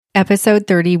Episode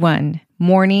 31,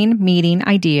 Morning Meeting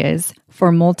Ideas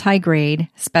for Multi-Grade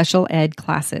Special Ed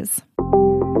Classes.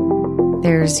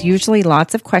 There's usually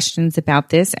lots of questions about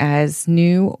this as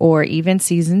new or even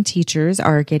seasoned teachers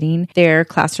are getting their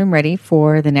classroom ready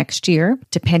for the next year,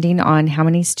 depending on how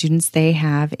many students they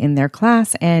have in their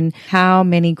class and how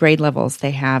many grade levels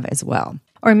they have as well.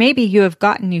 Or maybe you have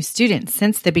gotten new students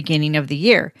since the beginning of the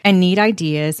year and need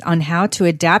ideas on how to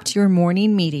adapt your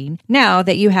morning meeting now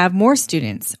that you have more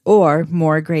students or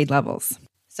more grade levels.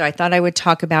 So I thought I would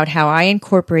talk about how I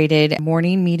incorporated a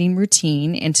morning meeting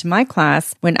routine into my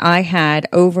class when I had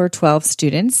over 12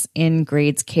 students in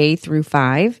grades K through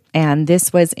 5. And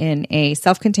this was in a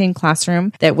self-contained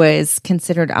classroom that was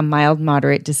considered a mild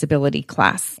moderate disability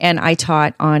class. And I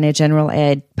taught on a general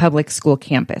ed public school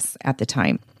campus at the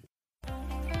time.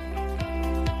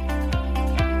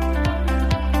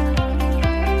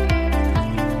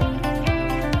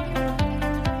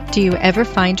 Do you ever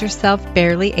find yourself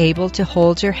barely able to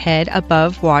hold your head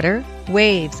above water?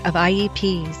 Waves of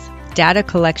IEPs, data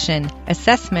collection,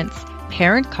 assessments,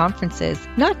 parent conferences,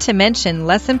 not to mention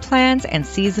lesson plans and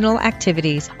seasonal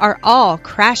activities are all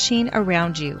crashing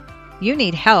around you. You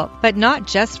need help, but not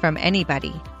just from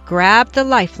anybody. Grab the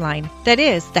lifeline that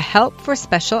is the Help for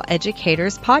Special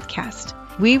Educators podcast.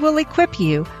 We will equip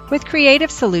you with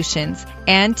creative solutions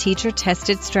and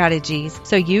teacher-tested strategies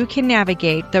so you can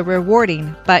navigate the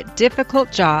rewarding but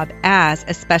difficult job as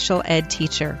a special ed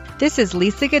teacher. This is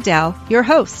Lisa Goodell, your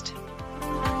host.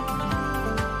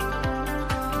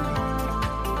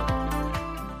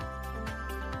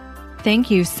 Thank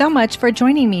you so much for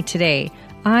joining me today.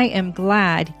 I am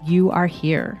glad you are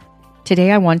here.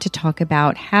 Today, I want to talk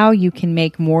about how you can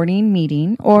make morning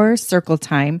meeting or circle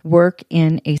time work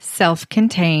in a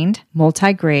self-contained,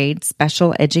 multi-grade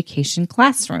special education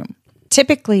classroom.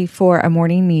 Typically, for a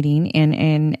morning meeting in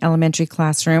an elementary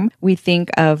classroom, we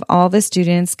think of all the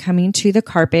students coming to the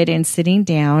carpet and sitting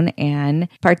down and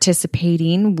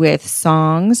participating with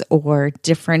songs or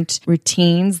different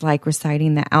routines like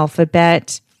reciting the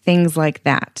alphabet, things like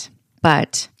that.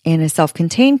 But in a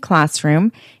self-contained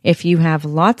classroom, if you have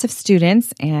lots of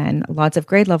students and lots of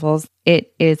grade levels,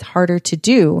 it is harder to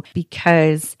do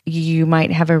because you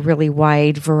might have a really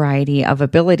wide variety of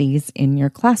abilities in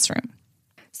your classroom.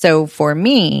 So for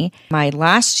me, my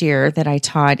last year that I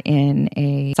taught in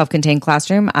a self-contained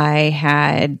classroom, I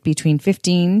had between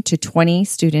 15 to 20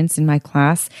 students in my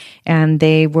class, and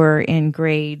they were in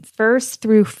grades 1st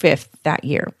through 5th that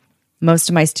year. Most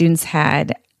of my students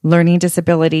had learning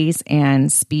disabilities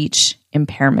and speech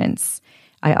impairments.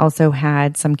 I also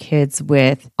had some kids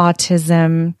with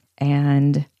autism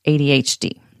and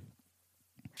ADHD.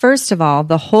 First of all,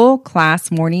 the whole class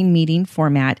morning meeting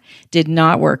format did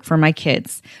not work for my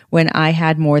kids when I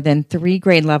had more than 3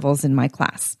 grade levels in my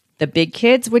class. The big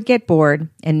kids would get bored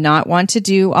and not want to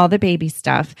do all the baby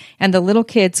stuff, and the little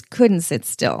kids couldn't sit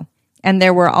still. And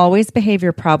there were always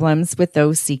behavior problems with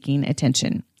those seeking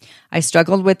attention. I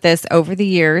struggled with this over the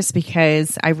years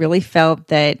because I really felt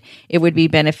that it would be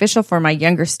beneficial for my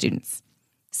younger students.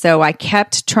 So I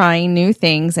kept trying new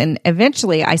things, and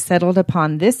eventually I settled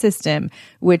upon this system,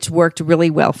 which worked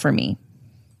really well for me.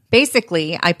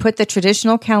 Basically, I put the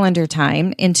traditional calendar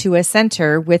time into a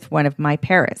center with one of my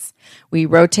paras. We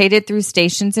rotated through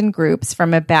stations and groups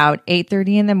from about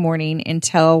 8:30 in the morning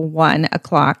until 1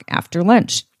 o'clock after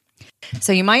lunch.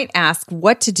 So you might ask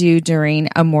what to do during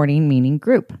a morning meeting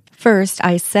group. First,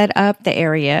 I set up the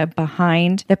area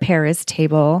behind the paras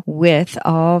table with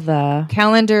all the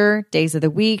calendar, days of the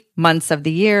week, months of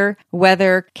the year,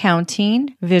 weather,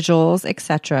 counting, visuals,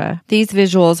 etc. These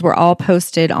visuals were all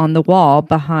posted on the wall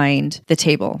behind the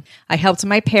table. I helped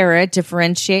my para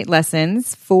differentiate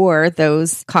lessons for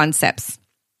those concepts.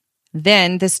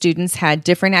 Then the students had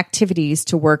different activities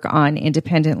to work on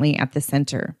independently at the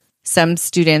center. Some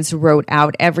students wrote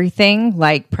out everything,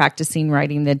 like practicing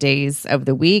writing the days of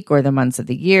the week or the months of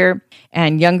the year,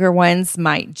 and younger ones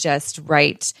might just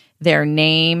write their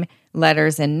name,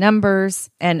 letters, and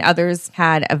numbers, and others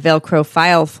had a Velcro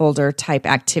file folder type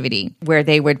activity where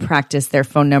they would practice their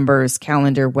phone numbers,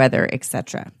 calendar, weather,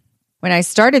 etc. When I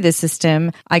started this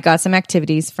system, I got some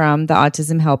activities from the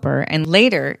Autism Helper and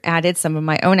later added some of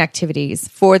my own activities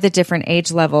for the different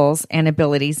age levels and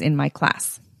abilities in my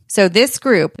class. So this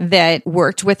group that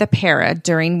worked with a para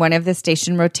during one of the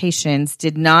station rotations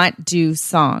did not do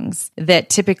songs that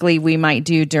typically we might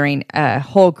do during a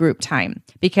whole group time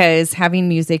because having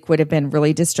music would have been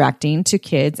really distracting to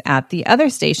kids at the other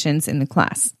stations in the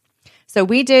class. So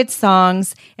we did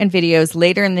songs and videos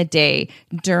later in the day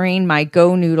during my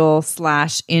Go Noodle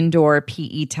 / indoor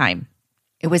PE time.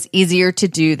 It was easier to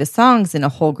do the songs in a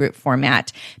whole group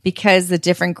format because the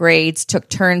different grades took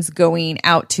turns going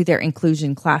out to their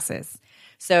inclusion classes.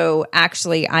 So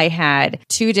actually, I had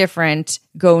 2 different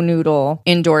Go Noodle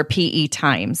indoor PE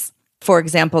times. For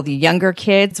example, the younger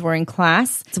kids were in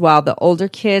class while the older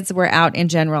kids were out in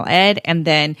general ed, and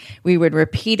then we would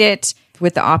repeat it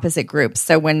with the opposite groups.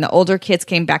 So when the older kids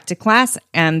came back to class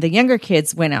and the younger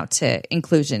kids went out to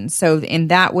inclusion. So in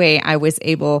that way, I was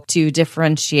able to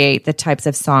differentiate the types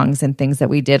of songs and things that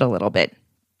we did a little bit.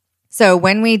 So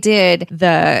when we did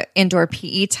the indoor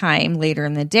PE time later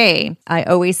in the day, I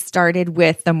always started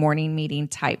with the morning meeting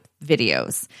type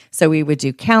videos. So we would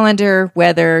do calendar,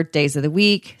 weather, days of the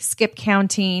week, skip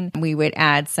counting. We would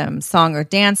add some song or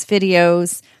dance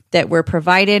videos that were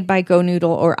provided by Go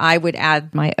Noodle, or I would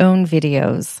add my own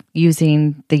videos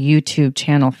using the YouTube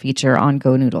channel feature on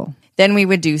Go Noodle. Then we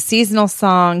would do seasonal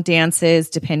song, dances,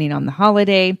 depending on the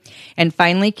holiday. And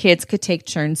finally, kids could take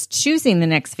turns choosing the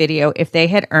next video if they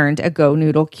had earned a Go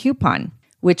Noodle coupon,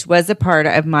 which was a part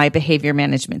of my behavior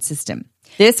management system.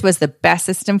 This was the best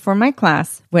system for my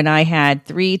class when I had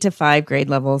 3 to 5 grade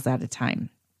levels at a time.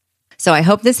 So I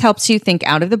hope this helps you think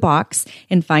out of the box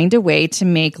and find a way to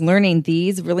make learning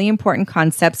these really important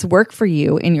concepts work for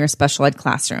you in your special ed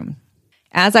classroom.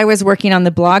 As I was working on the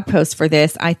blog post for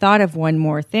this, I thought of one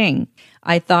more thing.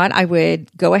 I thought I would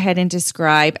go ahead and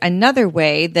describe another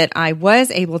way that I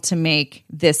was able to make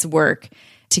this work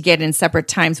to get in separate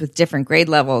times with different grade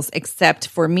levels, except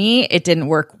for me, it didn't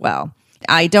work well.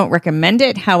 I don't recommend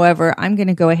it. However, I'm going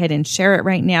to go ahead and share it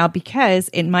right now because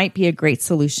it might be a great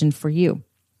solution for you.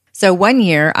 So one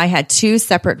year, I had 2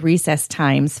 separate recess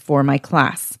times for my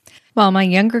class. While my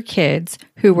younger kids,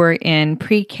 who were in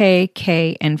pre-K,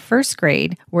 K, and first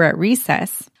grade, were at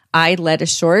recess, I led a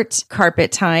short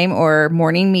carpet time or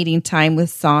morning meeting time with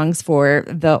songs for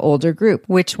the older group,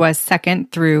 which was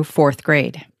 2nd through 4th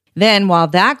grade. Then while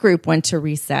that group went to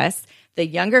recess, the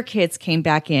younger kids came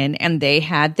back in and they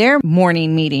had their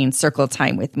morning meeting circle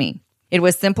time with me. It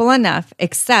was simple enough,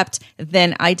 except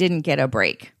then I didn't get a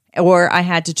break. Or I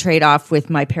had to trade off with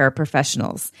my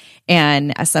paraprofessionals.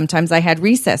 And sometimes I had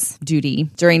recess duty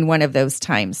during one of those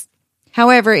times.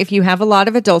 However, if you have a lot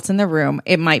of adults in the room,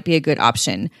 it might be a good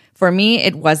option. For me,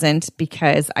 it wasn't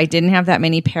because I didn't have that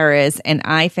many paras and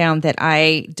I found that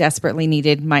I desperately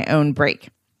needed my own break.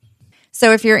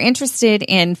 So if you're interested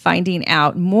in finding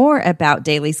out more about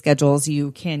daily schedules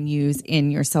you can use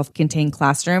in your self-contained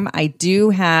classroom, I do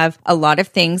have a lot of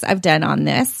things I've done on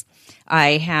this.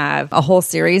 I have a whole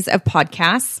series of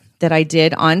podcasts that I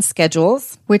did on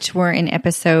schedules, which were in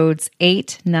episodes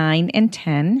 8, 9, and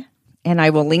 10. And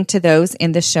I will link to those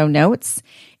in the show notes.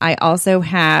 I also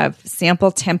have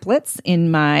sample templates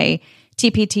in my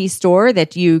TPT store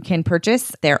that you can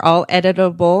purchase. They're all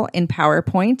editable in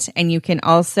PowerPoint, and you can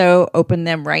also open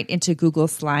them right into Google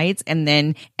Slides and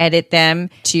then edit them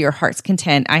to your heart's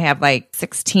content. I have like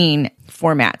 16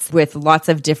 formats with lots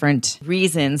of different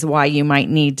reasons why you might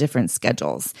need different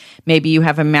schedules. Maybe you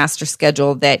have a master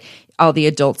schedule that all the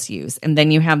adults use, and then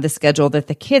you have the schedule that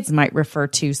the kids might refer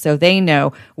to so they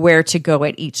know where to go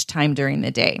at each time during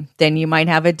the day. Then you might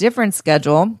have a different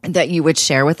schedule that you would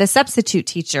share with a substitute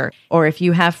teacher, or if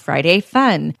you have Friday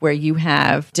Fun, where you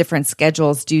have different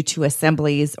schedules due to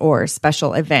assemblies or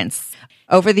special events.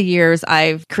 Over the years,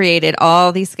 I've created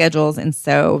all these schedules, and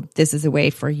so this is a way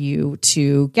for you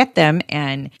to get them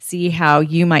and see how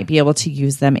you might be able to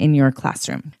use them in your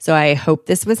classroom. So I hope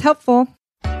this was helpful.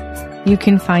 You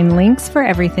can find links for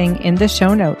everything in the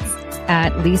show notes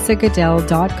at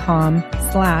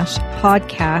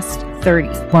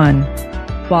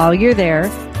lisagoodell.com/podcast31. While you're there,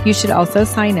 you should also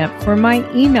sign up for my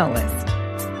email list.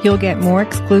 You'll get more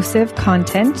exclusive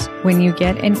content when you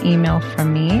get an email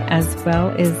from me, as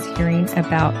well as hearing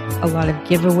about a lot of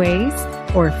giveaways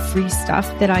or free stuff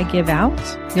that I give out.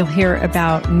 You'll hear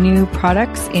about new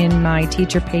products in my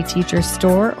Teacher Pay Teacher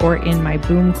store or in my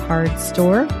Boom Card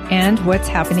store, and what's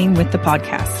happening with the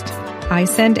podcast. I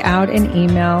send out an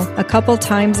email a couple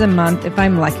times a month if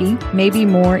I'm lucky, maybe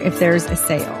more if there's a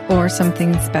sale or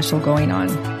something special going on.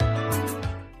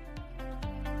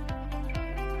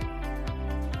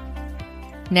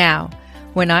 Now,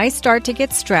 when I start to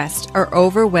get stressed or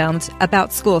overwhelmed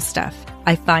about school stuff,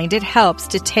 I find it helps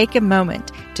to take a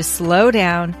moment to slow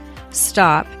down,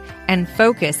 stop, and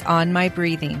focus on my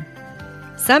breathing.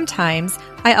 Sometimes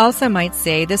I also might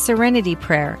say the Serenity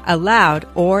Prayer aloud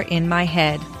or in my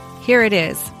head. Here it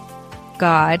is.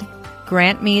 God,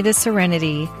 grant me the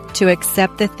serenity to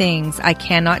accept the things I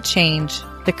cannot change,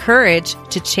 the courage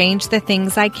to change the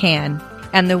things I can,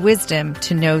 and the wisdom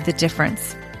to know the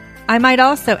difference. I might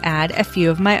also add a few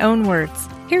of my own words.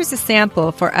 Here's a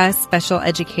sample for us special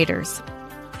educators.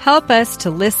 Help us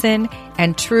to listen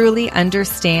and truly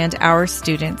understand our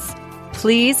students.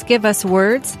 Please give us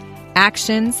words,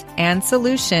 actions, and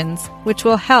solutions which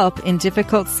will help in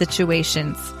difficult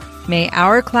situations. May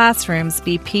our classrooms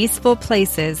be peaceful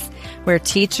places where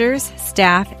teachers,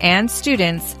 staff, and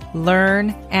students learn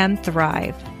and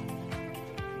thrive.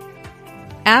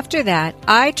 After that,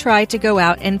 I try to go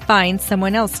out and find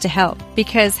someone else to help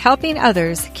because helping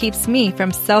others keeps me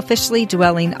from selfishly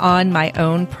dwelling on my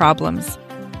own problems.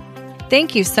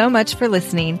 Thank you so much for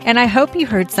listening, and I hope you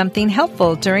heard something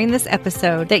helpful during this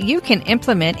episode that you can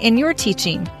implement in your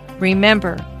teaching.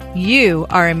 Remember, you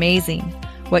are amazing.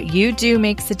 What you do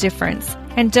makes a difference,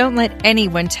 and don't let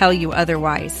anyone tell you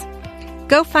otherwise.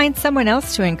 Go find someone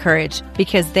else to encourage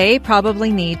because they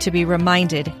probably need to be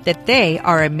reminded that they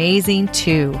are amazing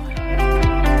too.